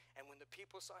 And when the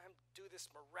people saw him do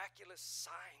this miraculous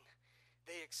sign,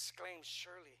 they exclaimed,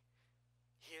 surely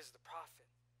he is the prophet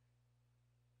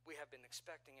we have been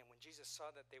expecting. And when Jesus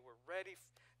saw that they were ready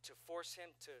to force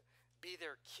him to be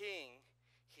their king,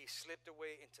 he slipped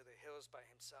away into the hills by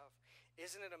himself.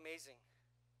 Isn't it amazing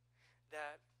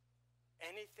that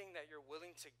anything that you're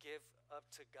willing to give up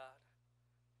to God,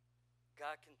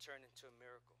 God can turn into a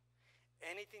miracle.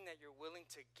 Anything that you're willing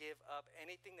to give up,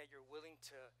 anything that you're willing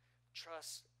to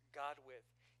trust God with,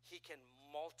 he can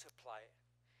multiply it.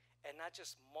 And not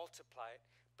just multiply it,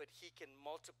 but he can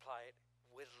multiply it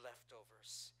with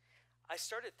leftovers. I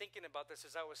started thinking about this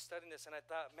as I was studying this, and I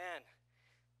thought, man,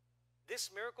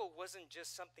 this miracle wasn't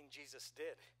just something Jesus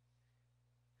did.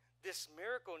 This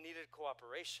miracle needed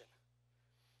cooperation.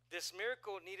 This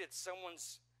miracle needed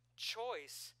someone's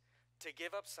choice to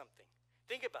give up something.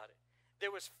 Think about it.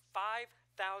 There was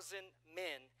 5,000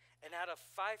 men, and out of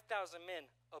 5,000 men,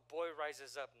 a boy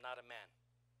rises up, not a man.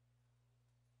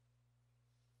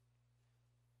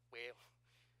 Well,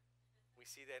 we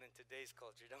see that in today's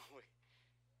culture, don't we?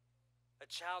 A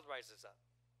child rises up.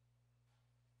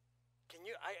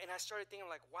 I started thinking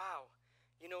like, wow,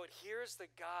 here's the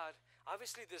God.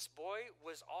 Obviously, this boy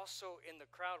was also in the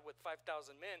crowd with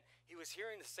 5,000 men. He was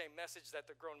hearing the same message that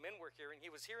the grown men were hearing.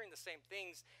 He was hearing the same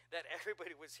things that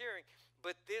everybody was hearing.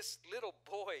 But this little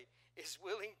boy is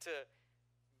willing to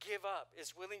give up,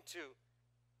 is willing to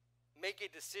make a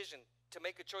decision, to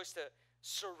make a choice to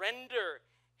surrender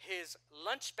his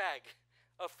lunch bag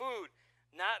of food,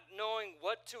 not knowing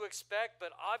what to expect.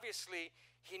 But obviously,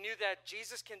 he knew that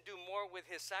Jesus can do more with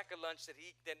his sack of lunch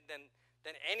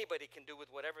than anybody can do with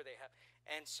whatever they have.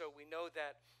 And so we know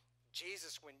that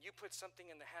Jesus, when you put something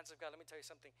in the hands of God, let me tell you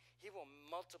something, he will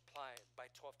multiply it by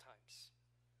 12 times.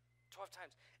 12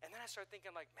 times. And then I started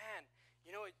thinking like, man,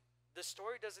 the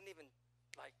story doesn't even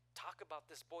talk about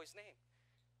this boy's name.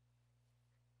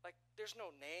 Like, there's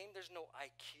no name, there's no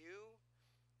IQ,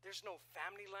 there's no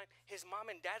family line. His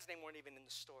mom and dad's name weren't even in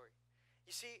the story.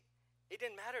 You see, it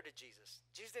didn't matter to Jesus.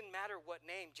 Jesus didn't matter what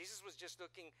name. Jesus was just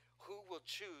looking who will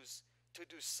choose to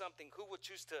do something, who will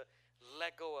choose to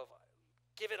let go of,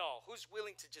 give it all, who's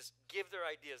willing to just give their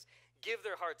ideas, give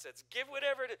their heart sets, give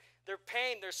whatever, their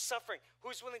pain, their suffering,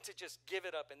 who's willing to just give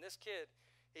it up. And this kid,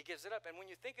 he gives it up. And when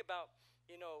you think about,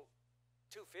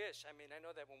 2 fish, I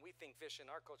know that when we think fish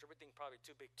in our culture, we think probably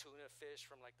 2 big tuna fish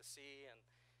from the sea, and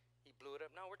he blew it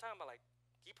up. No, we're talking about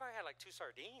he probably had 2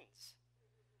 sardines,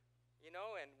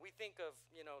 and we think of,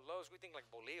 Lowe's, we think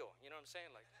bolillo, you know what I'm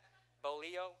saying?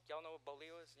 Bolillo, y'all know what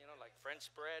bolillo is? Like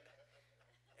French bread.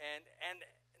 And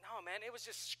no, man, it was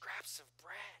just scraps of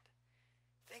bread.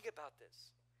 Think about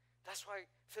this. That's why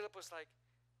Philip was like,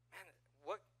 man,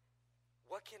 what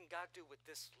can God do with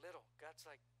this little? God's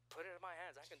like, put it in my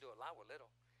hands. I can do a lot with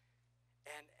little.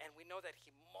 And we know that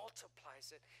he multiplies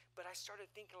it. But I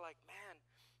started thinking like, man,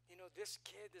 this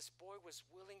kid, this boy was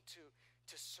willing to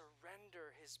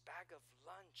surrender his bag of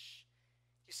lunch.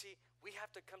 You see, we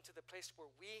have to come to the place where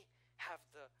we have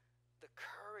the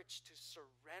courage to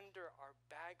surrender our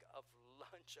bag of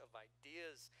lunch, of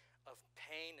ideas, of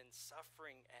pain and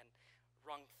suffering and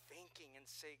wrong thinking, and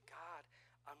say, God,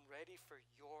 I'm ready for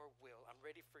your will. I'm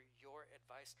ready for your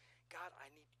advice. God,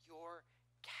 I need your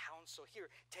counsel.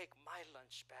 Here, take my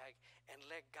lunch bag and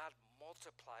let God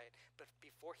multiply it. But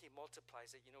before he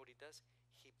multiplies it, you know what he does?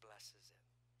 He blesses it.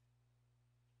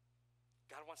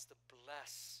 God wants to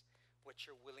bless what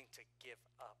you're willing to give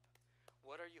up.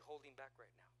 What are you holding back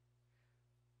right now?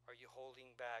 Are you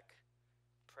holding back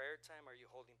prayer time? Are you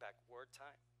holding back word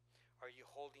time? Are you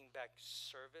holding back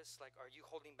service? Are you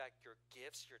holding back your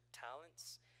gifts, your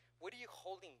talents? What are you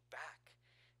holding back?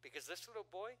 Because this little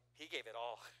boy, he gave it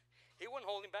all. He wasn't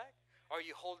holding back. Are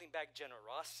you holding back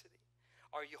generosity?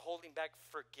 Are you holding back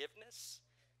forgiveness?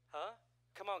 Huh?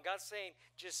 Come on, God's saying,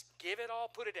 just give it all,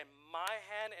 put it in my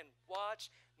hand, and watch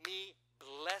me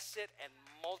bless it and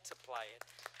multiply it.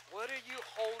 What are you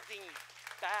holding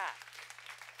back?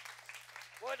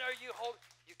 What are you holding?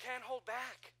 You can't hold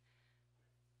back.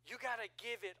 You got to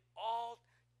give it all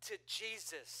to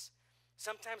Jesus.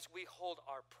 Sometimes we hold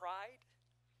our pride,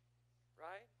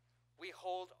 right? We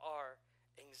hold our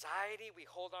anxiety. We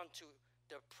hold on to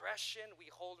depression. We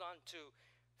hold on to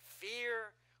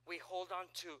fear. We hold on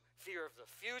to fear of the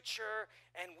future.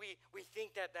 And we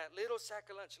think that that little sack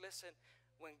of lunch, listen,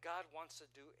 when God wants to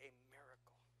do a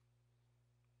miracle.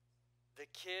 The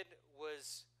kid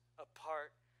was a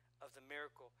part of the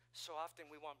miracle. So often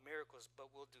we want miracles,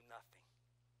 but we'll do nothing.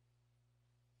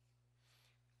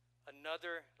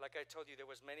 Another, like I told you, there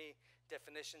was many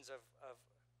definitions of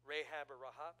Rahab or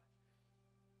Rahab.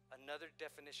 Another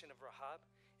definition of Rahab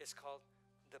is called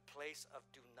the place of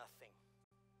do nothing.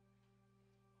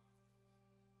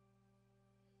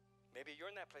 Maybe you're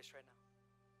in that place right now.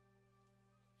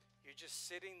 You're just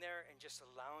sitting there and just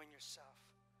allowing yourself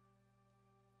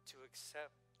to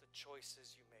accept the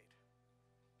choices you made.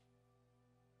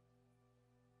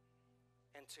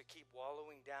 And to keep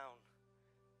wallowing down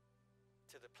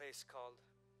to the place called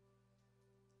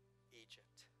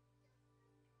Egypt.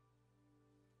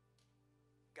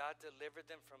 God delivered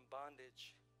them from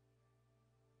bondage,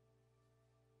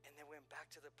 and they went back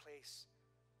to the place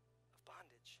of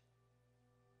bondage.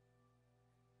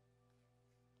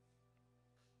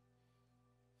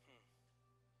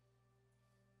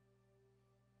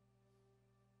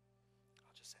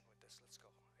 I'll just end with this. Let's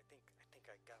go. I think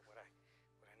I got what I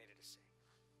needed to say.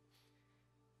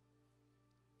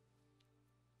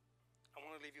 I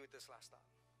want to leave you with this last thought.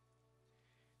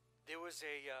 There was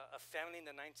a family in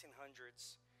the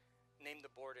 1900s named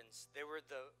the Bordens. They were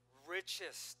the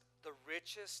richest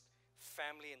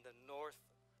family in the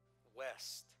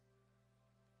Northwest.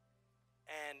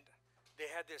 And they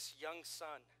had this young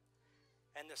son,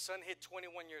 and the son hit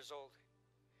 21 years old.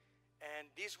 And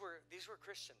these were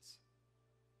Christians.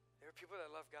 They were people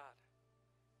that loved God.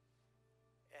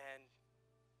 And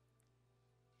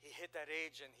he hit that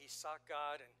age, and he sought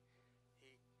God, and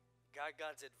he got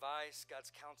God's advice,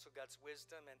 God's counsel, God's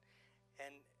wisdom,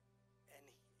 and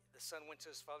the son went to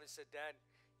his father and said, "Dad,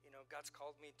 God's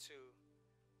called me to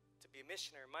be a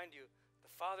missionary." Mind you, the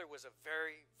father was a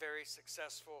very, very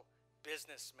successful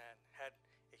businessman, had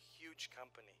a huge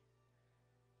company.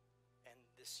 And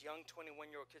this young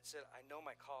 21-year-old kid said, "I know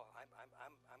my call.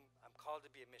 I'm called to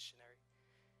be a missionary."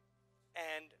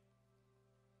 And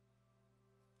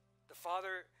the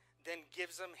father then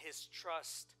gives him his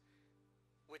trust,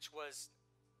 which was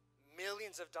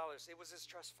millions of dollars. It was his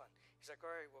trust fund. He's like,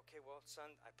 "All right, okay, well,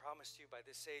 son, I promised you by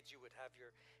this age you would have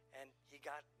your," and he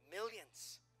got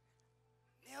millions.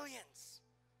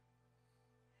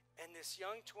 And this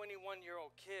young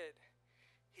 21-year-old kid,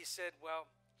 he said,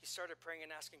 he started praying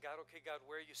and asking God, "Okay, God,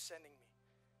 where are you sending me?"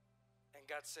 And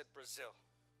God said, "Brazil."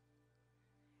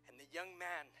 And the young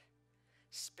man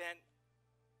spent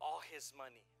all his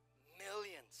money,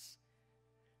 millions,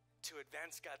 to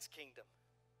advance God's kingdom.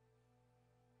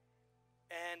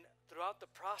 And throughout the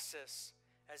process,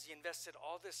 as he invested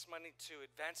all this money to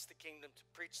advance the kingdom, to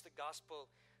preach the gospel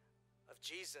of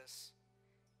Jesus,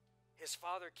 his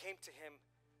father came to him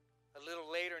a little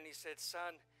later and he said,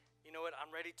 "Son, you know what?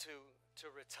 I'm ready to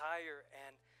retire,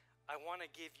 and I want to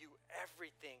give you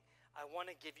everything. I want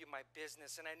to give you my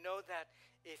business. And I know that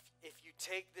if you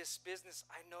take this business,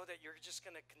 I know that you're just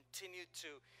going to continue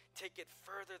to take it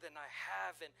further than I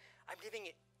have, and I'm giving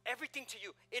it everything to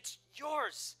you. It's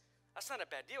yours." That's not a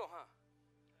bad deal, huh?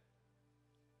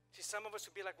 See, some of us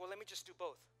would be like, "Well, let me just do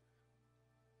both."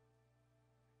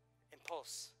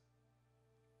 Impulse.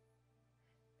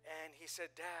 And he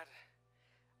said, "Dad,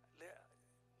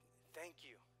 thank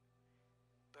you.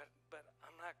 But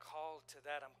I'm not called to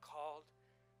that. I'm called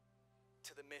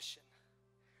to the mission.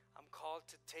 I'm called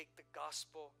to take the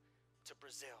gospel to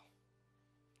Brazil.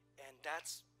 And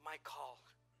that's my call."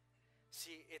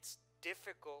 See, it's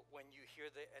difficult when you hear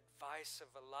the advice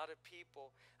of a lot of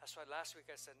people. That's why last week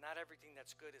I said, not everything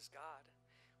that's good is God.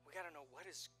 We got to know what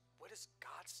does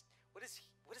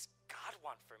God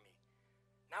want for me?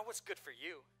 Not what's good for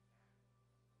you.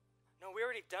 No, we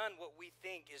already done what we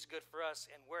think is good for us,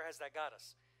 and where has that got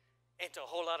us? Into a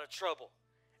whole lot of trouble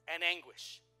and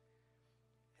anguish.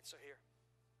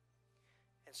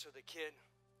 And so the kid,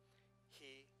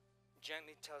 he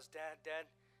gently tells Dad,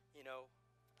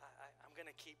 I'm going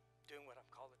to keep doing what I'm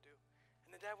called to do.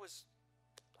 And the dad was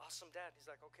awesome dad. He's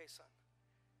like, "Okay, son."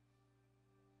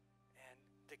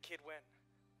 And the kid went.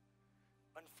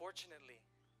 Unfortunately,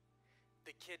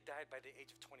 the kid died by the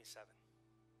age of 27.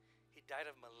 He died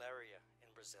of malaria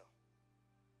in Brazil.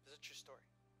 This is a true story.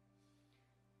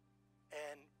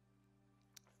 And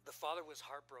the father was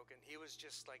heartbroken. He was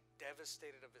just like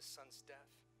devastated of his son's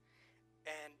death.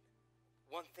 And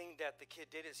one thing that the kid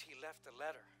did is he left a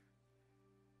letter.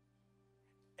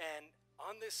 And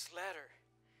on this letter,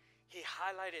 he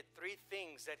highlighted 3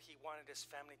 things that he wanted his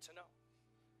family to know.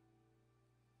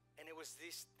 And it was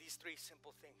these 3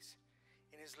 simple things.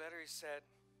 In his letter, he said,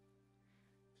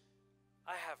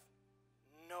 I have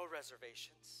no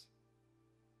reservations.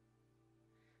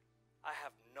 I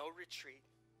have no retreat.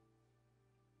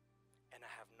 And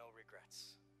I have no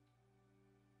regrets.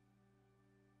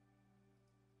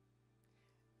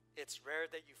 It's rare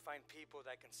that you find people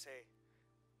that can say,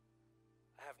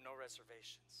 I have no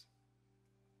reservations.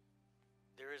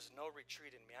 There is no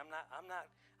retreat in me. I'm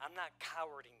not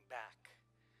cowarding back.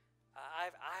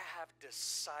 I have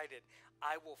decided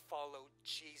I will follow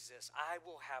Jesus. I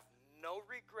will have no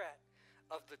regret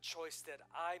of the choice that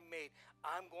I made.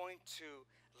 I'm going to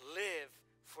live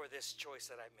for this choice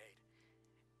that I made.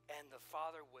 And the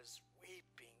father was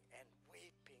weeping and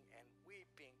weeping and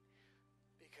weeping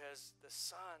because the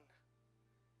son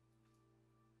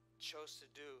chose to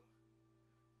do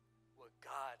what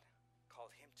God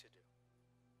called him to do,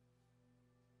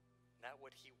 not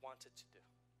what he wanted to do.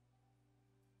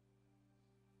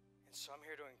 And so I'm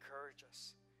here to encourage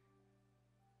us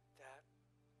that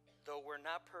though we're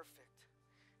not perfect,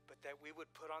 but that we would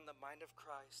put on the mind of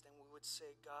Christ and we would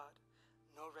say, God,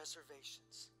 no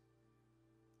reservations,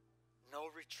 no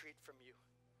retreat from you,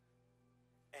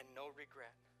 and no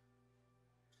regret.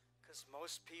 Because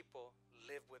most people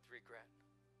live with regret.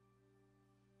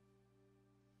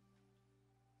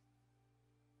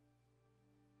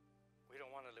 We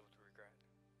don't want to live with regret.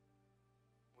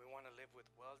 We want to live with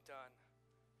well done,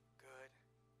 good,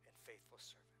 and faithful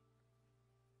servant.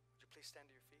 Would you please stand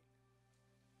to your feet?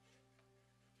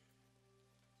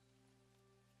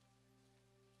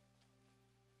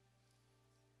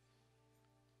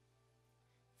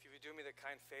 If you would do me the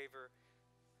kind favor,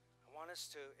 I want us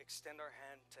to extend our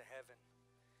hand to heaven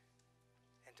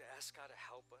and to ask God to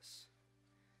help us.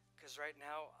 Because right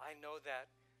now, I know that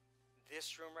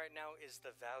this room right now is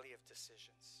the valley of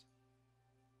decisions.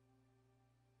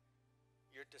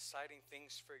 You're deciding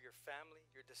things for your family.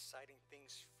 You're deciding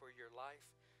things for your life.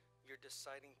 You're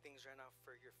deciding things right now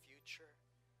for your future.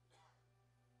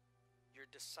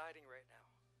 You're deciding right now.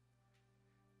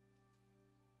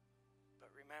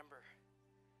 But remember,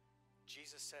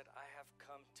 Jesus said, I have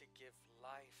come to give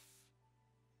life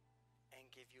and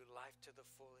give you life to the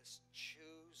fullest.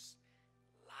 Choose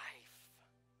life.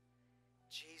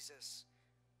 Jesus,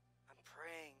 I'm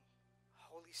praying,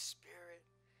 Holy Spirit,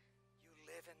 you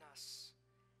live in us.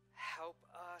 Help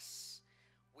us.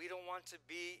 We don't want to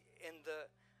be in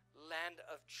the land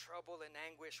of trouble and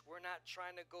anguish. We're not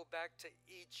trying to go back to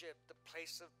Egypt, the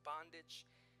place of bondage.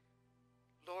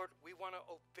 Lord, we want to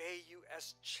obey you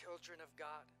as children of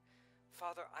God.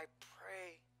 Father, I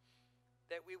pray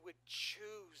that we would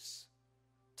choose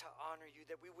to honor you,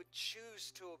 that we would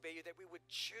choose to obey you, that we would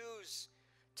choose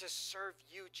to serve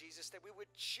you, Jesus, that we would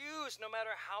choose, no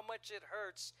matter how much it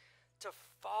hurts, to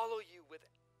follow you with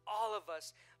all of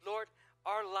us. Lord,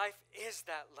 our life is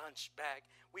that lunch bag.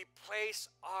 We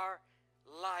place our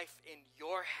life in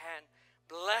your hand.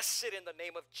 Bless it in the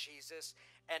name of Jesus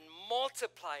and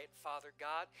multiply it, Father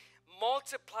God.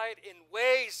 Multiply it in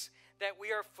ways that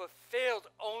we are fulfilled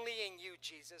only in you,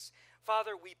 Jesus.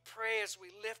 Father, we pray as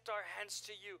we lift our hands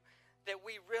to you that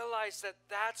we realize that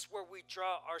that's where we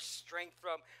draw our strength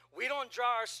from. We don't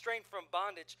draw our strength from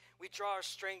bondage. We draw our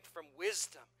strength from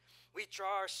wisdom. We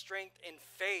draw our strength in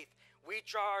faith. We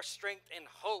draw our strength in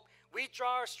hope. We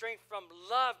draw our strength from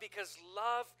love, because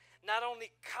love not only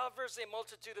covers a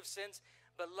multitude of sins,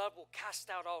 but love will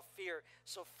cast out all fear.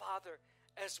 So, Father,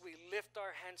 as we lift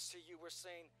our hands to you, we're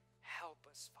saying, help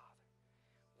us, Father.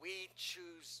 We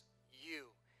choose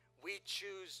you. We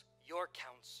choose your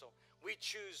counsel. We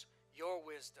choose your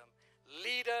wisdom.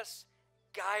 Lead us,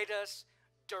 guide us,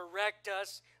 direct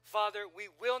us. Father, we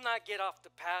will not get off the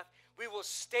path. We will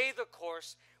stay the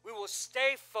course. We will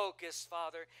stay focused,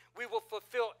 Father. We will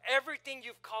fulfill everything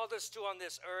you've called us to on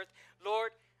this earth.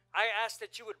 Lord, I ask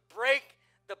that you would break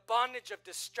the bondage of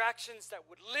distractions that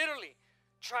would literally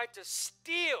try to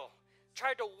steal,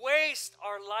 try to waste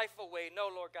our life away. No,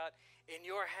 Lord God, in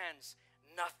your hands,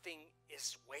 nothing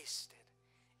is wasted.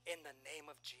 In the name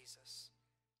of Jesus.